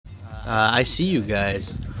I see you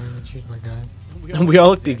guys. I'm gonna choose my guy. We all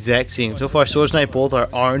look the exact same. So far, Soares and I both are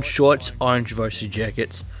orange shorts, orange varsity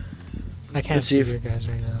jackets. I can't Let's see see your guys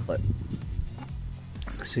right now.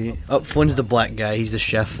 See? Oh, Flynn's the black guy. He's the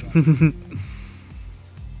chef.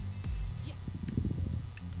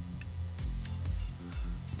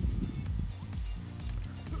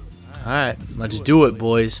 Alright, let's do it,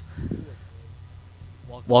 boys.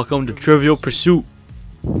 Welcome to Trivial Pursuit.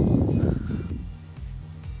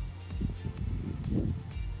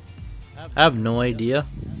 I have no idea.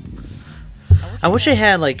 I wish I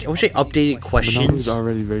had, like, I wish I updated questions.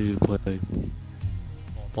 Already ready to play.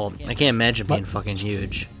 Well, I can't imagine being fucking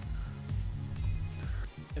huge.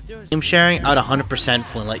 Game sharing, I'd 100%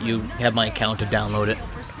 Flynn let you have my account to download it.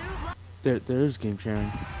 There is game sharing.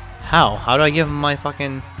 How? How do I give him my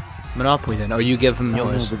fucking Monopoly then? Or you give him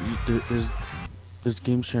yours? No, but there's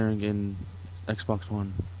game sharing in Xbox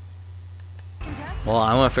One. Well,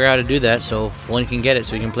 I want to figure out how to do that so Flynn can get it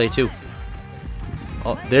so he can play too.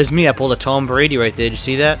 Oh, there's me. I pulled a Tom Brady right there. Did you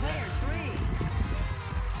see that?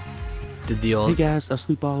 Did the Hey old... guys, I'll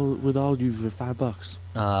sleep with all of you for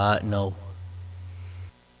 $5. No.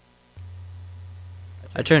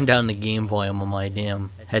 I turned down the game volume on my damn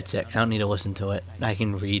headset 'cause I don't need to listen to it. I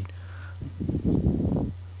can read.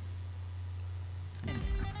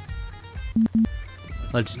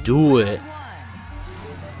 Let's do it.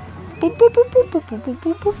 Boop, boop, boop, boop, boop, boop,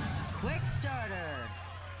 boop, boop. Quick starter.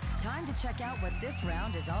 Time to check out what this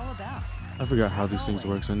round is all about. I forgot how these things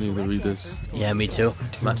work, so I need to read this. Yeah, me too.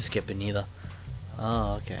 I'm not skipping either.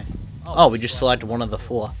 Oh, okay. Oh, we just selected one of the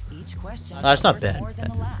four. Each question That's not is bad. more than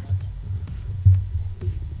the last.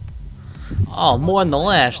 Oh, more than the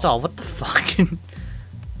last. Oh, what the fuck?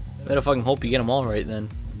 Better fucking hope you get them all right then.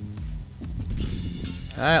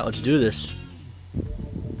 Alright, let's do this.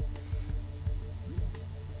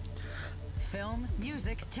 Film,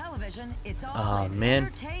 music, television, it's all Oh, in man.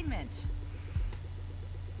 entertainment.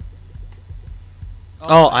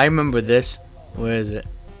 Oh, I remember this. Where is it?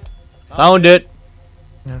 Found it!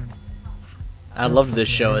 No, I loved this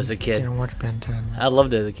show as a kid. didn't watch Ben 10. I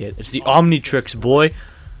loved it as a kid. It's the Omnitrix, boy.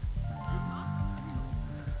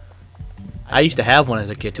 I used to have one as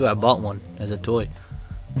a kid too. I bought one as a toy.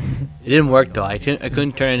 It didn't work though. I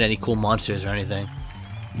couldn't turn into any cool monsters or anything.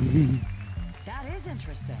 That is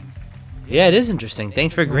interesting. Yeah, it is interesting.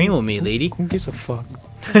 Thanks for agreeing with me, lady. Who gives a fuck?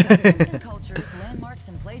 Customs and cultures, landmarks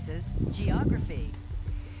and places, geography.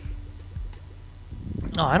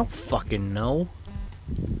 Oh, I don't fucking know.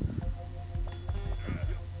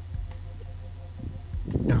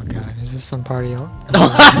 Oh god, is this some party out?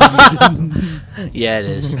 Yeah, it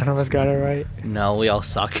is. None of us got it right. No, we all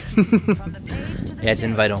suck. From the page to the Yeah, it's stage,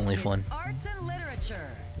 invite only fun. Arts and literature.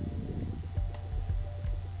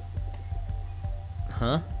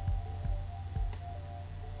 Huh?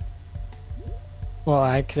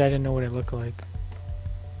 Well, cause I didn't know what it looked like.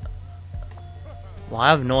 Well, I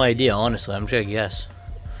have no idea, honestly. I'm just gonna guess.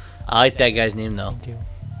 I like that guy's name though. Me too.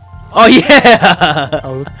 Oh yeah!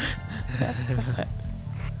 Oh.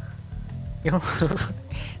 Yo,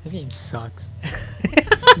 this game sucks.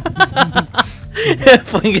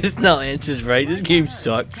 Funny gets no answers right. This game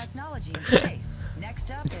sucks. Technology and space. Next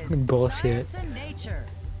up It's is fucking bullshit. science and nature.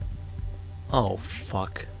 Oh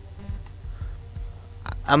fuck.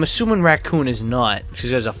 I'm assuming raccoon is not, because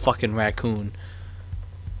there's a fucking raccoon.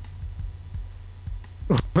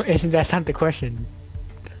 That's not the question.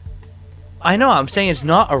 I know, I'm saying it's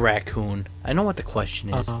not a raccoon. I know what the question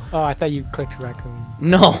is. Oh, I thought you clicked raccoon.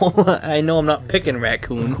 No, I know I'm not picking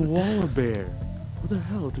raccoon. Koala bear. What the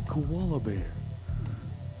hell is a koala bear?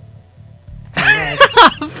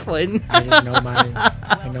 Flynn. I just know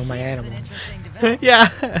I know my Here's an animal. interesting development. Yeah.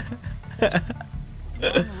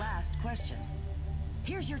 One last question.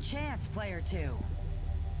 Here's your chance, player 2.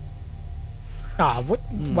 Ah, what?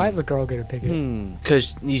 Why does the girl get to pick it?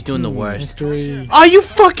 Because he's doing the worst. Mystery. Are you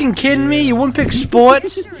fucking kidding me? You wouldn't pick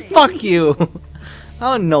sports? Fuck you.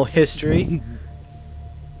 I don't know history.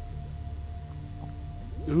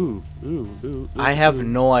 Ooh. I have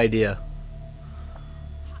no idea.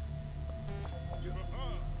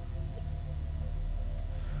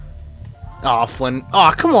 Oh, Flynn.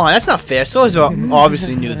 Oh, come on. That's not fair. So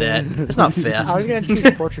obviously knew that. That's not fair. I was gonna choose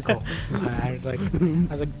Portugal. I was like,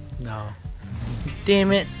 no.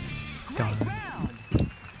 Damn it. Dumb.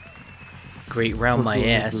 Great round my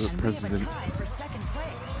ass. The And we have a president. tie for second place.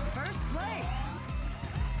 First place.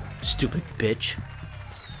 Stupid bitch.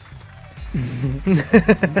 Rack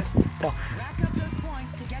up those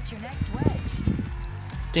points to get your next wedge.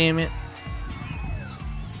 Damn it.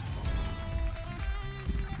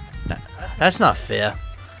 That's not fair.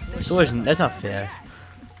 So that's not fair.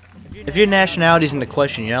 If your nationality's in the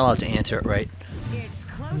question, you're not allowed to answer it right. It's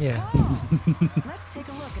close Yeah. call. Let's take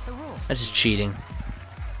a look at the rules. That's just cheating.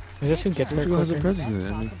 Is this who gets their Portugal has a quicker?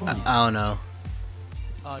 president. I mean, I don't know.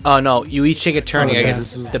 Oh no, you each take a turn. Oh, You gotta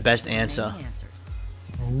best. get the best answer.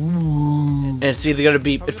 Answers. Ooh. And it's either gonna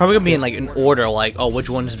be, it's probably gonna be in like an order, like, oh, which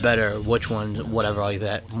one's better, which one's whatever, like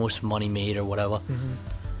that, most money made or whatever.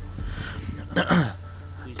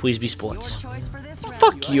 Please be sports. Your choice for this round.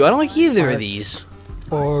 Fuck you, I don't like either of Arts. these.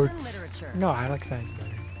 Sports. Literature. No, I like science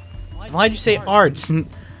better. Why'd you say arts? I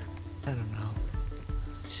don't know.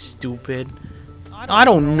 Stupid. I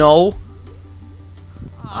don't know.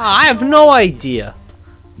 I have no idea.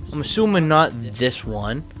 I'm assuming not this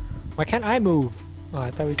one. Why can't I move? Oh,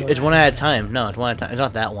 I thought we. It's one at a time. No, it's one at a time. It's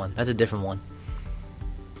not that one. That's a different one.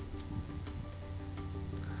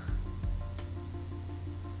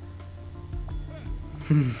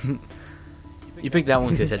 You picked that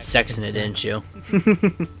one because it had sex in it, didn't you?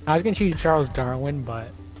 I was gonna choose Charles Darwin, but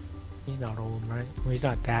he's not old, right? Well, he's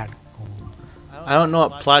not that old. I don't know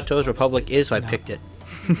what Plato's Republic is, so I picked it.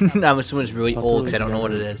 I'm assuming it's really old because I don't know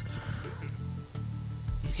what it is.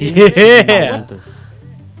 Yeah!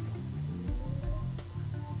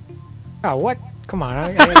 Oh, what? Come on.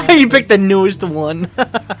 I You picked the newest one.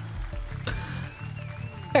 yeah,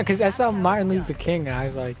 because I saw Martin Luther King, and I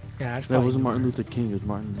was like, yeah, that's that probably wasn't Martin newer. Luther King. It was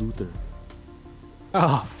Martin Luther.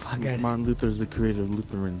 Oh, fuck it. Martin Luther is the creator of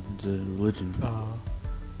Lutheran, the religion. Oh.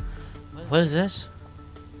 What is this?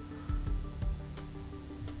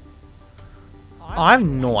 Oh, I have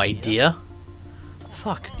no idea.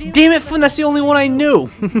 Fuck. Damn it, Flynn, that's the only one I knew.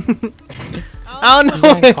 I don't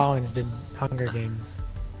John know. Collins did Hunger Games.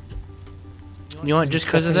 You want just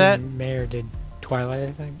because of that? Stephanie Meyer did Twilight,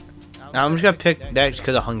 I think. I'm just gonna pick that just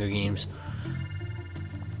because of Hunger Games.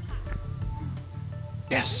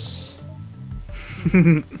 Yes.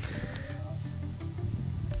 Flynn's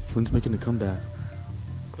making a comeback.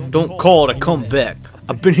 Don't call it a comeback.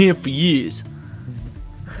 I've been here for years.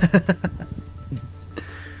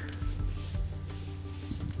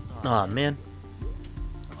 Aw, man.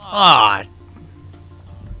 Ah,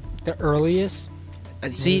 The earliest?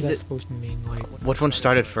 and What see, is that th supposed to mean? Like, which one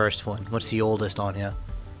started first one? What's the oldest on here?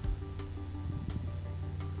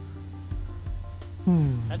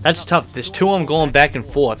 That's tough. There's two I'm going back and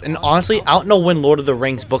forth. And honestly, I don't know when Lord of the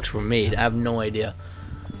Rings books were made. I have no idea.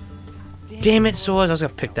 Damn it, Soares. I was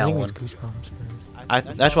gonna pick I that think it one. was Goosebumps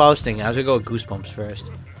first. That's what I was thinking. I was gonna go with Goosebumps first.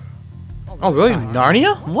 Oh, really?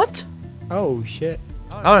 Narnia? What? Oh, shit.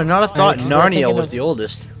 I would not have thought just we're Narnia thinking was of- the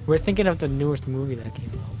oldest. We're thinking of the newest movie that came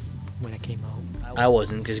out. When it came out. I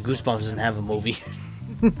wasn't, because Goosebumps doesn't have a movie.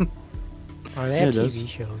 Oh, they have it does. TV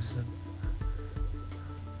shows.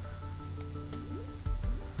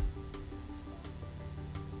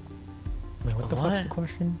 Wait, what the fuck's What? the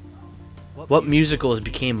question? What musicals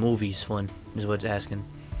became movies, Flynn, is what it's asking.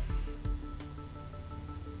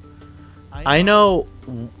 I know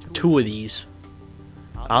two of these.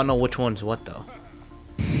 I don't know which one's what, though.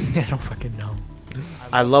 I don't fucking know.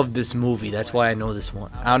 I love this movie. That's why I know this one.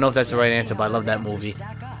 I don't know if that's the right answer, but I love that movie.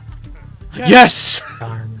 Stack up. Yes!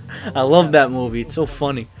 Darn. I love that movie. It's so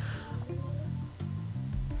funny.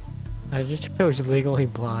 I just chose Legally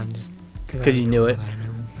Blonde just 'Cause you knew it.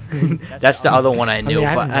 I knew. That's the other one I knew, mean,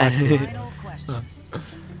 I but haven't watched Final question.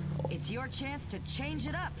 It's your chance to change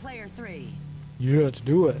it up, player 3. Yeah, let's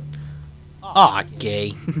do it. Aw,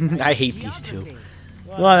 gay. I hate these two. Geography.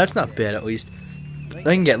 Well, that's not bad, at least. I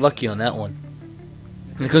can get lucky on that one.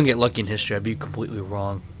 I couldn't get lucky in history. I'd be completely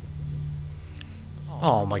wrong.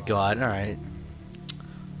 Oh my god, alright.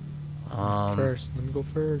 First, let me go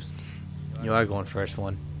first. You are going first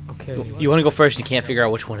one. Okay. You want to go first and you can't figure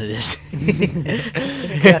out which one it is.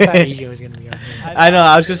 I thought Asia was gonna be on here. I know,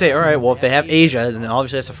 I was going to say, alright, well, if they have Asia, then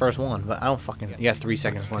obviously that's the first one. But I don't fucking... You got 3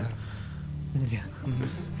 seconds, one. Yeah.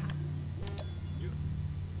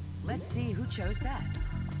 Let's see who chose best.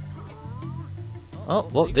 Oh,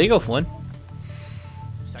 well, there you go, Flynn.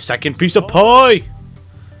 Second piece of pie!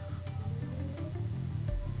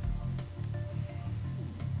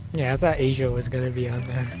 Yeah, I thought Asia was gonna be on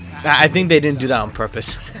there. I think they didn't do that on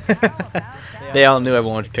purpose. They all knew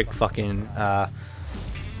everyone would pick fucking,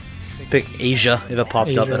 pick Asia if it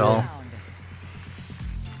popped up Asia, at all. Round.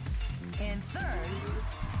 In third.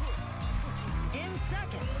 In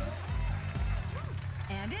second.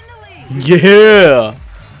 And in the lead. Yeah!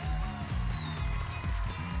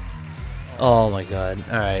 Oh my god,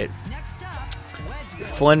 alright. Next up, Wedge.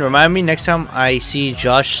 Flynn, remind me next time I see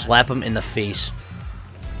Josh, slap him in the face.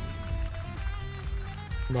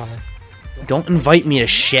 Bye. Don't invite me to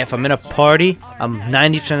shit. If I'm in a party, I'm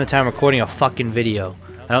 90% of the time recording a fucking video.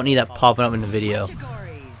 I don't need that popping up in the video.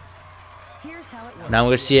 Categories. Here's how it works. Now I'm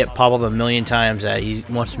gonna see it pop up a million times that he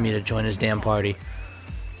wants me to join his damn party.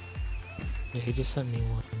 Yeah, he just sent me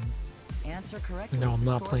one. Answer correctly. No, I'm to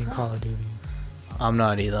not score playing points. Call of Duty. I'm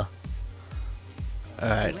not either.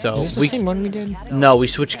 Alright, so Is this the same one we did? no, we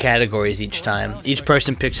switch categories each time. Each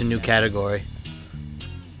person picks a new category.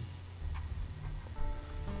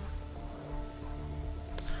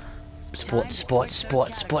 Sports.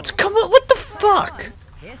 Come on, what the fuck?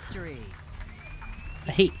 History.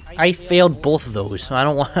 I failed both of those. So I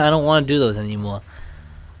don't want to do those anymore.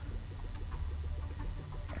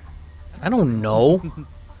 I don't know.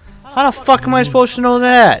 How the fuck am I supposed to know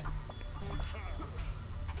that?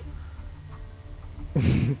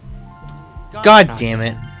 God damn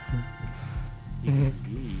it.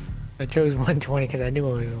 I chose 120 because I knew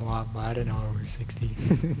it was a lot, but I didn't know it was 60.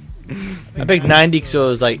 I picked 90 so it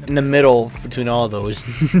was like in the middle between all of those.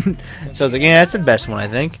 So I was like, yeah, that's the best one, I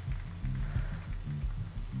think.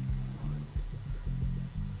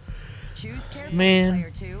 Choose carefully, Man.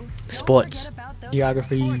 player 2. Don't Sports. forget about those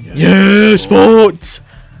Geography. Yeah, sports!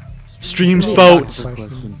 Stream sports!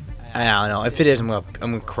 Question. I don't know. If it is, I'm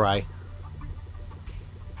gonna cry.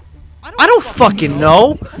 I don't fucking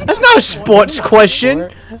know. That's not a sports question.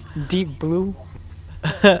 Deep blue.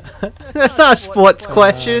 That's not a sports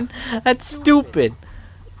question. That's stupid.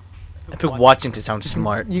 I picked watching to sound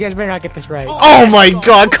smart. You guys better not get this right. Oh my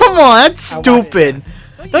god, come on, that's I watch it, stupid. guys.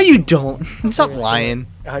 No, you don't. Stop lying.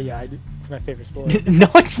 Oh yeah, I do. It's my favorite sport. No,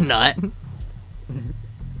 it's not.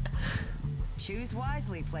 Choose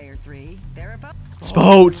wisely, player 3. They're about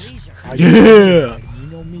Sports. leisure. Oh, Yeah. You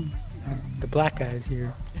know me. The black guy's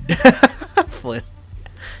here. Flynn.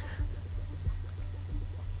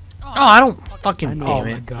 Oh, I don't fucking I know. damn Oh my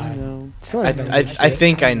it. god. know. Sort of knows I this shit.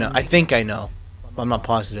 think I know. I think I know. But I'm not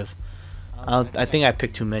positive. I think I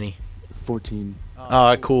picked too many. 14.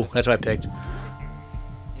 Oh, cool. That's what I picked.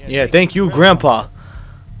 Yeah, thank you, Grandpa.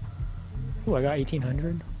 Ooh, I got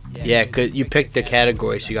 1800. Yeah, 'cause you picked the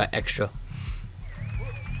category, so you got extra.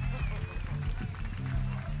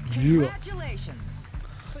 Congratulations.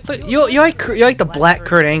 Look, you're like the black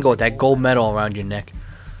Kurt Angle with that gold medal around your neck.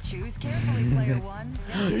 Choose carefully, player 1.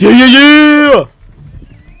 Yeah!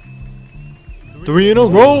 3 in a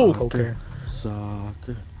row. Poker.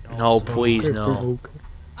 Soccer. No, please, no. Poker.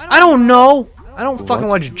 I don't know. I don't fucking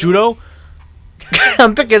watch judo.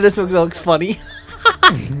 I'm picking this one because it looks funny.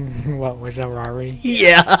 What was that, Rari?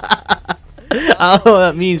 Yeah. I don't know what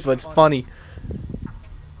that means, but it's funny.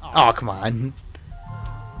 Oh, come on.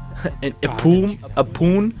 A poon?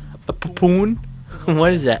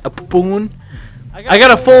 What is that? A poon? I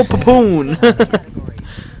got a full papoon.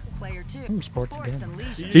 Player 2. Ooh, sports again. and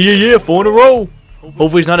leisure. Yeah, 4 in a row.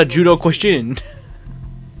 Hopefully it's not a judo question.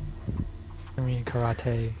 I mean,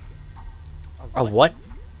 karate. A what?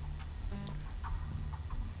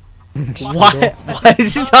 Judo. Why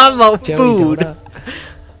is he talking about Jelly food? donut.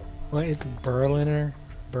 What is Berliner?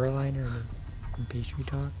 Berliner in pastry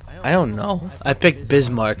talk? I don't know. I picked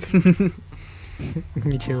Bismarck.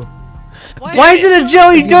 Me too. Why is it a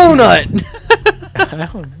jelly donut? I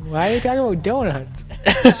don't. Why are you talking about donuts?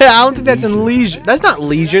 I don't think that's in leisure. That's not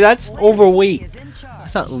leisure. That's overweight. Is in charge.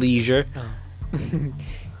 That's not leisure.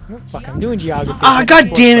 Fuck, I'm doing geography. Ah,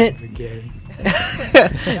 god damn it. Again.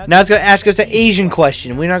 Now it's gonna ask us an Asian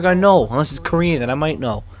question. We're not gonna know unless it's Korean. Then I might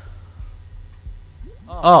know.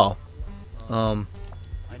 Oh,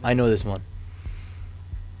 I know this one.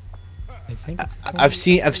 I think it's I've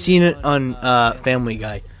seen it on Family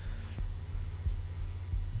Guy.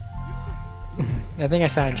 I think I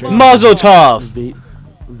saw it. Drake. Mazel tov.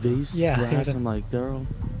 Vase. Yeah, Glass. I'm like, Daryl.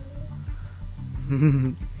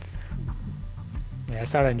 Yeah, I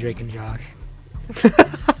saw it on Drake and Josh.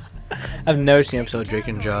 I've never seen an episode of Drake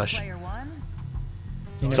and Josh. Player 1.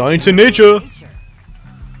 You know, Science and nature.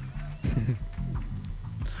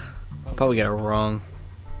 Probably got it wrong.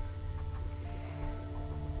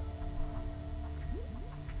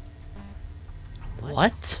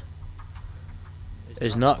 What?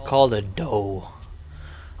 Is not called a doe.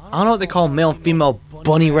 I don't know what they call male and female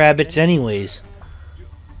bunny rabbits anyways.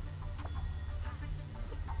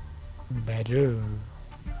 Badoo.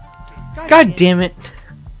 God damn it.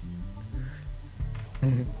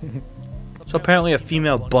 So apparently a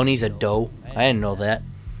female bunny's a doe. I didn't know that.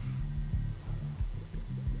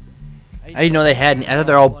 I didn't know they had any. I thought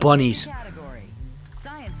they're all bunnies. Category.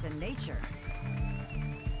 Science and nature.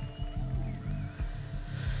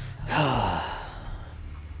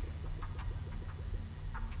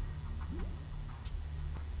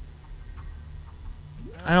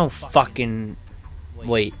 I don't fucking...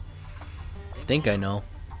 Wait. I think I know.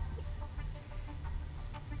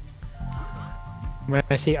 When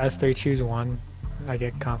I see us three choose one, I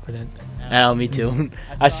get confident. Oh, me too.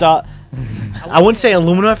 I saw. I wouldn't say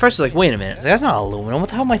aluminum at first. I was like, wait a minute. I was like, that's not aluminum. What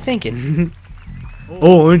the hell am I thinking?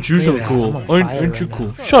 Oh, aren't you so Yeah, cool? I'm on fire Aren't you right cool?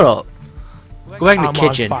 now. Shut up. Go back in I'm the on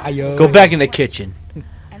kitchen. fire. Go back in the kitchen.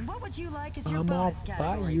 And what would you like as your I'm bonus on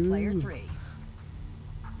category, fire. player 3?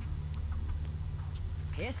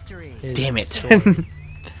 History. Damn it. Story.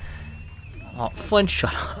 Oh, Flynn,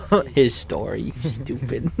 shut up. His story. You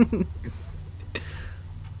stupid.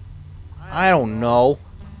 I don't know.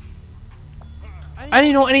 I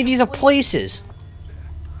didn't know any of these are places.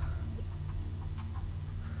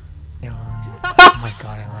 Yeah, oh my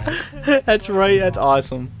god, I'm right. That's right. That's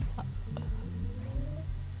awesome.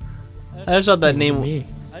 I just thought that name. Me.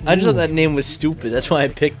 I just thought that name was stupid. That's why I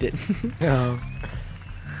picked it. Oh.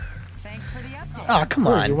 Thanks for the update. Oh, come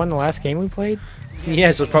Oh, you on. won the last game we played?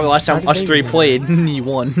 Yeah, so it's probably the last How time did us they three win? played. You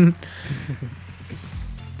won.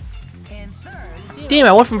 In third, Damn,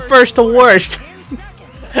 I went from first to worst. in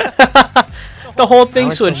second. The whole I thing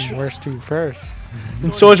went from switched. worst to first.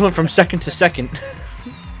 And so it went from second to second.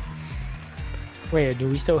 Wait, do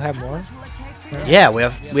we still have more? Which will it take for you? Yeah, we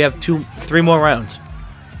have 3 more rounds.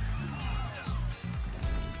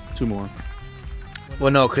 2 more.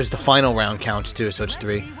 Well, no, because the final round counts too, so it's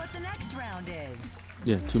 3. See what the next round is.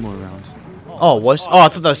 Yeah, 2 more rounds. Oh, was? Oh, I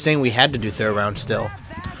thought that was saying we had to do 3rd round still.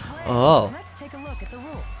 Oh. Let's take a look at the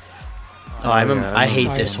rules. Oh, I remember. yeah, I I hate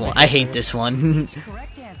know. this one. I hate this one. Each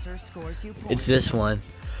correct answer scores you points. It's this one.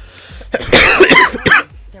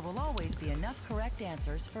 There will always be enough correct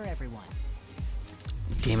answers for everyone.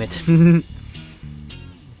 Damn it.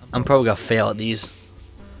 I'm probably gonna fail at these.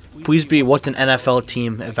 Please be what's an NFL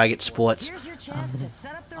team if I get sports. Here's your chance to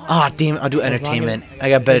set up the Ah, round. damn it. I'll do long as- entertainment. I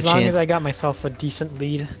got a better As long chance. as I got myself a decent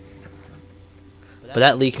lead. But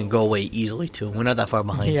that lead can go away easily too. We're not that far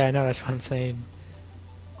behind. Yeah, I know, that's what I'm saying.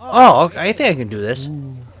 Oh, okay, I think I can do this.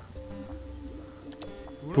 Ooh.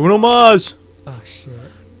 Bruno Mars. Oh shit.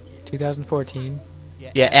 2014.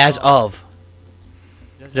 Yeah, as of.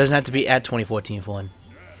 It doesn't have to be at 2014 for one.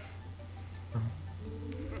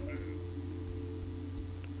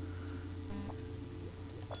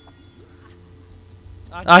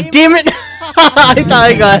 Ah, damn it! I thought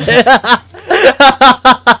I got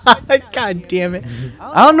it. God damn it.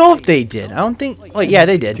 I don't know if they did. I don't think. Oh, yeah,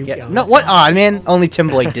 they did. Yeah. No, what? Aw, man. Only Tim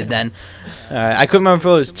Blake did then. I couldn't remember if it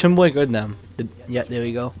was Tim Blake or them. Yeah, there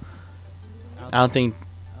we go. I don't think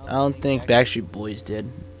Backstreet Boys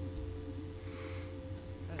did.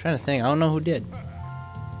 I'm trying to think. I don't know who did.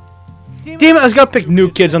 Damn it! I was gonna pick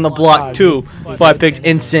New Kids on the Block too before I picked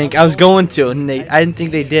NSYNC. I was going to, and I didn't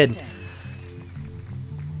think they did.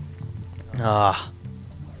 Ah.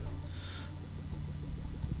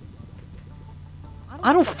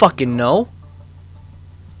 I don't fucking know.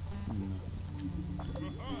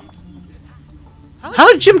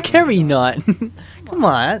 How did Jim Carrey not? Come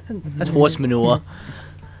on, that's horse manure.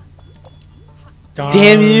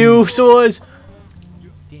 Damn you, Soares!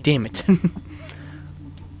 Damn it.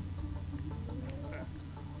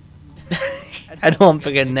 I know I'm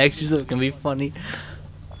picking next, so it can be funny.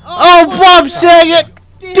 Oh, Bob Saget!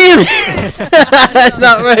 Damn it! That's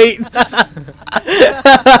not right.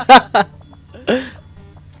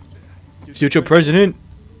 Future president.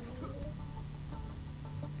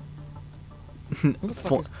 Who the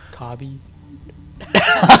fuck is Cobby?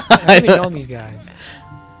 I I don't even know these guys.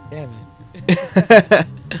 Damn it.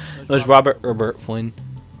 It was Robert Herbert Flynn.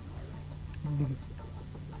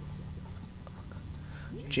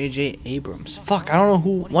 J.J. Abrams. Fuck, I don't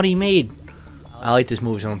know what he made. I like this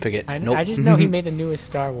movie, so I'm gonna pick it. Nope. I just know he made the newest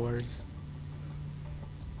Star Wars.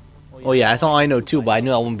 Oh yeah, that's all I know too, but I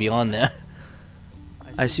knew I wouldn't be on there.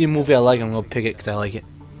 I see a movie I like, I'm gonna pick it because I like it.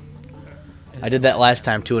 I did that last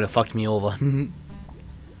time too, and it fucked me over.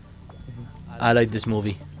 I like this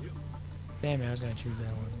movie. Damn it, I was gonna choose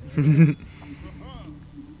that one.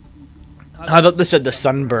 I thought they said The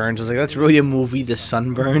Sunburns. I was like, that's really a movie, The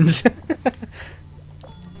Sunburns.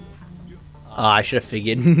 Oh, I should have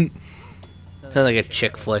figured. Sounds like a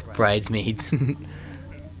chick flick, Bridesmaids.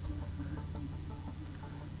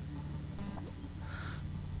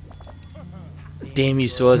 Damn you,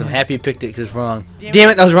 Soares. I'm happy you picked it because it's wrong. Damn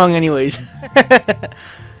it, that was wrong anyways.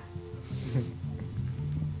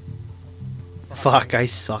 Fuck, I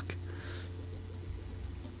suck.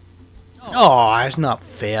 Oh, that's not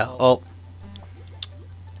fair. Oh.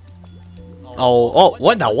 Oh,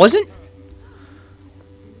 what? That wasn't?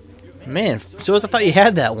 Man, Soares, I thought you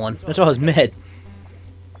had that one. That's why I was mad.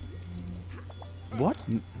 What?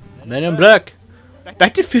 Men in Black.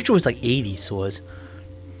 Back to the Future was like 80s, Soares.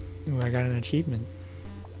 Ooh, I got an achievement.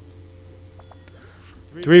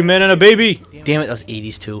 3 Men and a Baby. Damn it, that was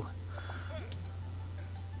 80s too.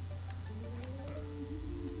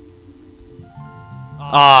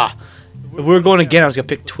 Ah, if we were going again, I was gonna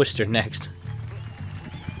pick Twister next.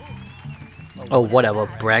 Oh, whatever.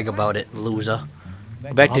 Brag about it, loser.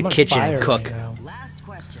 Go back to I'm on kitchen fire and cook. right now. Last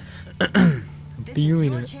question. This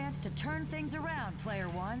Feeling is your it. chance to turn things around, player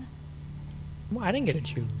one. Well, I didn't get to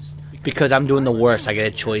choose. Because I'm doing the worst, I get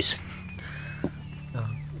a choice. No.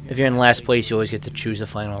 If you're in last place, you always get to choose the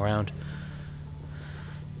final round.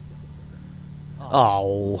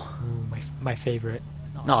 Oh. Ooh, my favorite.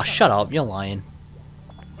 No, shut up. You're lying.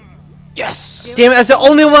 Yes! Damn it, that's the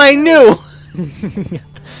only one I knew!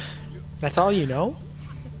 That's all you know?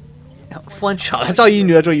 Flynn, shut up. That's all you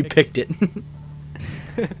knew. That's why you picked it.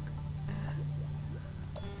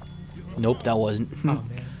 Nope, that wasn't. Oh, man.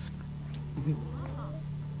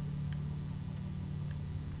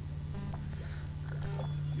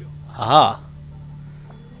 Haha.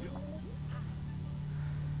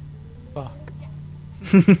 Fuck.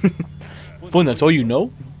 Flynn, that's all you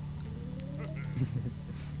know?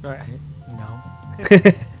 Alright. No.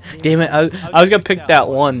 Damn it, I was gonna pick that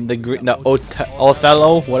one, the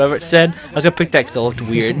Othello, whatever it said. I was gonna pick that because it looked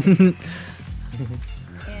weird. In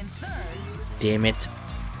third, Damn it.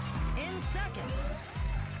 in second,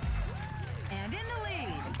 and in the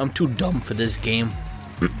lead. I'm too dumb for this game.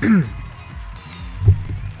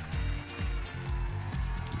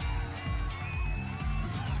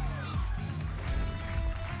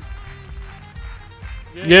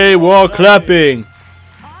 Yay, we're all clapping!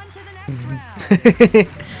 On to the next round.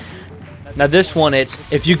 Now this one,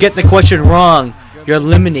 it's if you get the question wrong, you're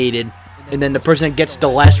eliminated, and then the person that gets the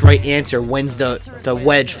last right answer wins the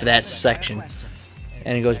wedge for that section,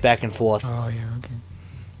 and it goes back and forth. Oh, yeah, okay.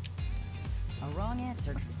 A wrong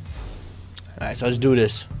answer. All right, so let's do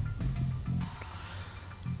this.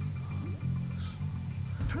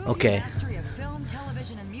 Prove Okay. your mastery of film,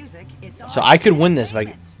 television, and music. It's So on I to could win this if I.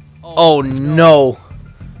 entertainment. Oh no!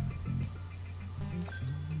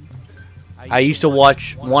 I used to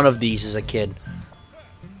watch one of these as a kid.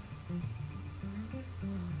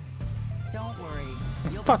 Don't worry.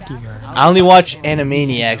 You'll be Fuck back you, for the man. I only watch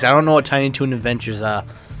Animaniacs. I don't know what Tiny Toon Adventures are.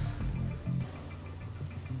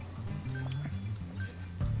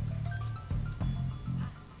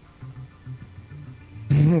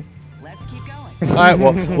 Let's keep going. All right,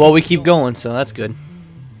 well, we keep going, so that's good.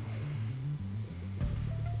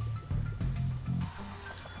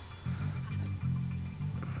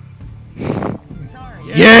 Sorry.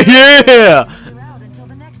 Yeah! You're out until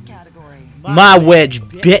the next category. My wedge,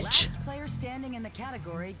 bitch. Last player standing in the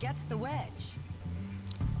category gets the wedge.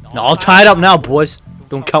 No, all tied up now, boys.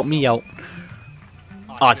 Don't count me out.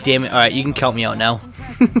 Aw, damn it. All right, you can count me out now.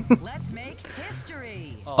 Let's make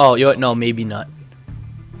history. Oh, you know what? No, maybe not.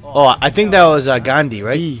 Oh, I think that was Gandhi,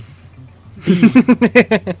 right? B.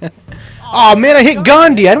 Oh man, I hit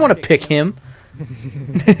Gandhi. I didn't want to pick him.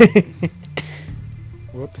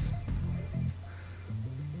 Whoops.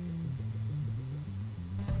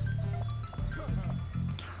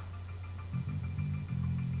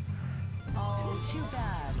 Oh, too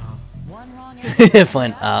bad. One wrong answer.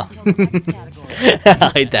 Fine. Until the next category.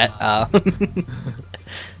 I like that.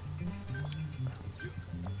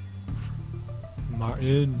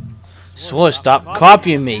 Martin. So stop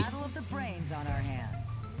copying me. Battle of the brains on our hands.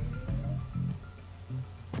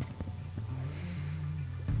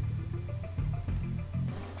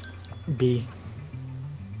 B.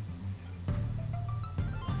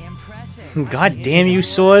 Impressive. God damn you,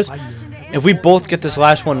 Soares. Question to If we answer. both get this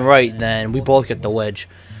last one right, then we both get the wedge.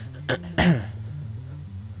 I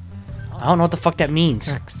don't know what the fuck that means.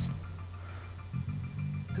 X.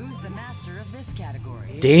 Who's the master of this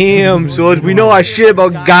category? Damn, Soares, we know our shit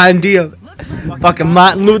about Gandhi. Looks like Fucking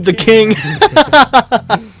Martin Luther King.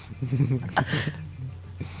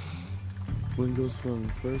 Flynn goes from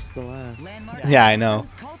first to last. landmarks, Yeah, I know.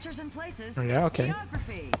 customs, cultures, and places. Oh, yeah, It's okay.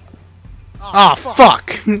 Geography. Oh,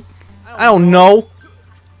 fuck. I don't know.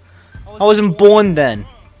 I wasn't born then.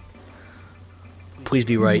 Please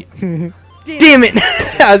be right. Damn it!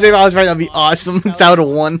 If I was right, that'd be awesome. It's out of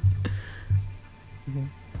one.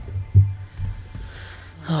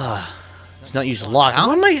 It's not use lock.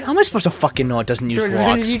 How am I supposed to fucking know it doesn't use So,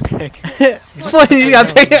 what did locks? you pick? What, you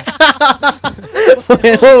gotta pick it.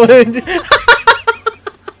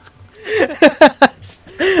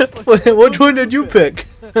 Which one did you pick?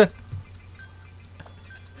 That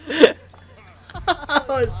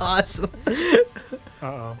was awesome.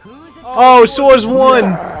 Uh-oh. Who's it? Oh, Soares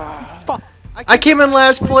won. Fuck. I came in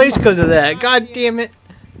last place because of that. God damn it.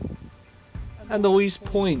 I had the least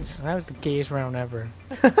points. That was the gayest round ever.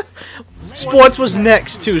 Sports was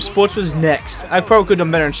next, too. Sports was next. I probably could have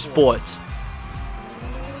done better in sports.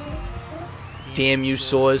 Damn you,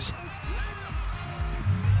 Soares.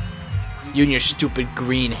 You and your stupid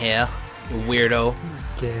green hair, you weirdo.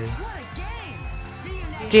 Okay. What a game! See you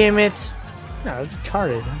next Damn it. No, it's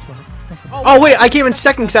retarded. That's what. Oh wait, I came in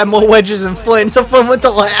second because I had more wedges than Flynn, so Flynn went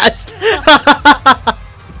to last.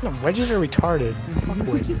 No, wedges are retarded. Fuck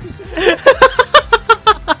wedges.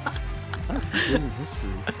 Good in history.